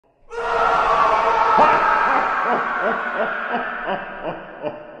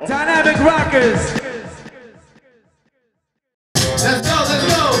Dynamic rockers. Let's go, let's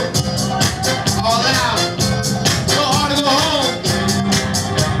go. All out. Go hard to go home.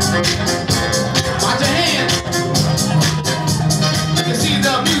 Watch your hands. You can see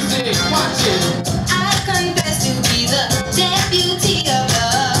the music. Watch it. I confess to be the deputy of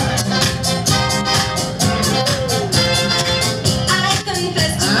love. I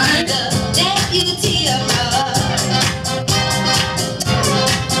confess to be the deputy of love.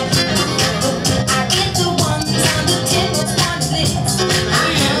 I get the ones on the 10 response list.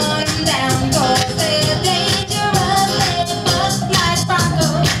 I hunt them down 'cause they're dangerous. They bust like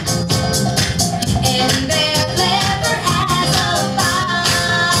Proctor, and they're clever as a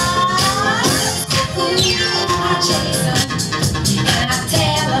fox. I chase them, and I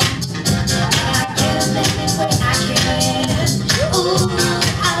tell them, and I get them any way I can. Ooh,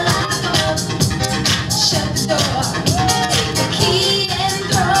 I lock them up, shut the door, take the key and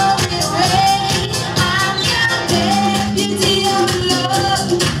throw it away. I'm the deputy of love.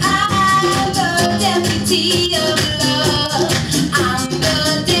 I'm the deputy of love. I'm the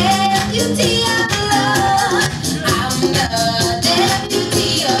deputy of love. I'm the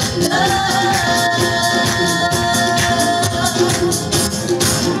deputy of love.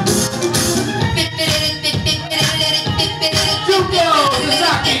 Junko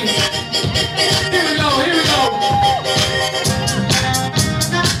Sasaki. Here we go, here we go.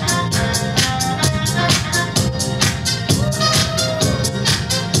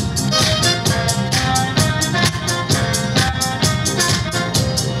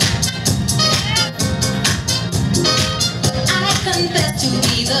 I confess to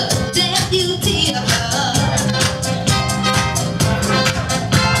be the deputy of love.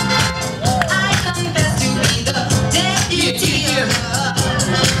 I confess to be the deputy of love.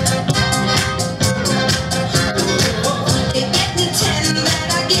 They bet the 10 that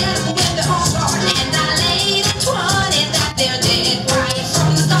I get when they're on guard, and I lay the 20 that they're dead right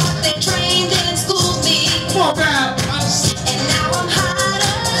from the start. They trained and schooled me, Come on, Brad. and now I'm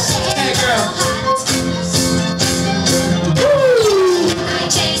hotter than Hey, girl. hot. I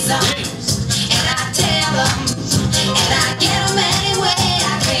chase them, and I tell them, and I get them any way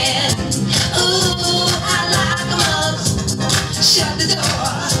I can. Ooh, I lock them up, shut the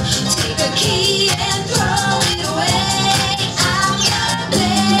door, take a key and throw it away. I'm the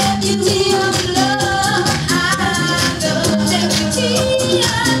deputy of love. I'm the deputy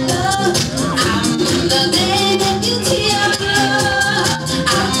of love. I'm the deputy of love.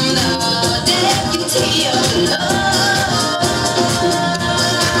 I'm the deputy of love.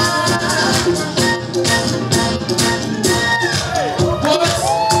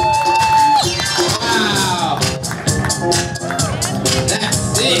 What? Wow.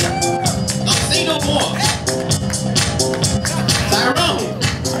 That's it. Don't say no more. Tyrone.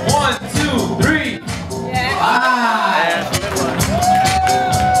 1, 2, 3. Five.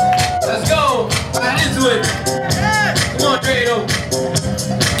 Let's go. Right into it. Come on, Drado.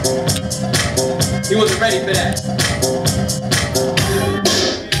 He wasn't ready for that.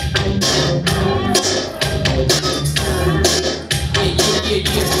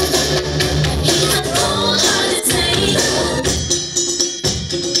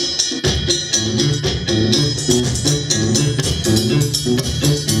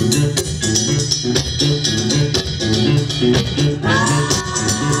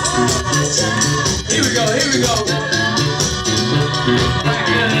 Here we go, here we go.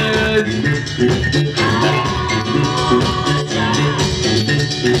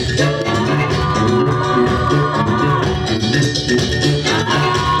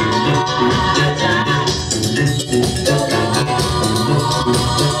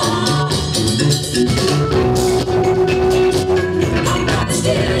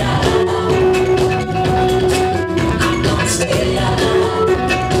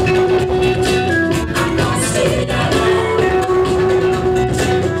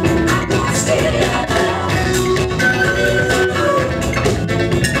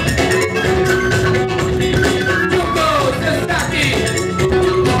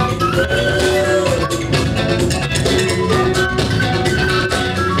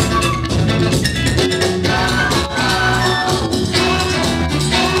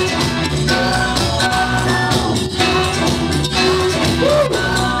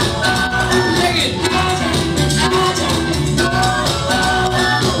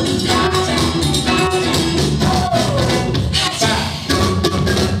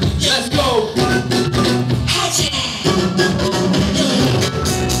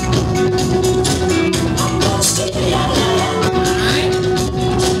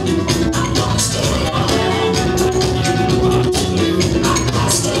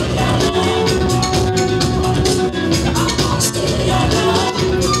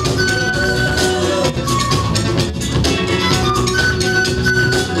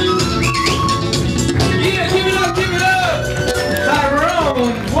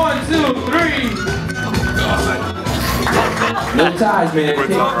 No ties, man. Take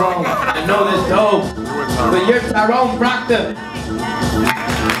it wrong. I know this dope. But you're Tyrone, Proctor.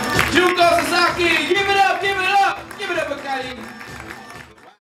 Junko Sasaki, give it up, give it up. Give it up, Calir.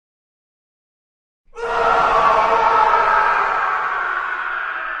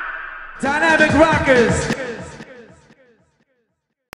 Dynamic Rockers.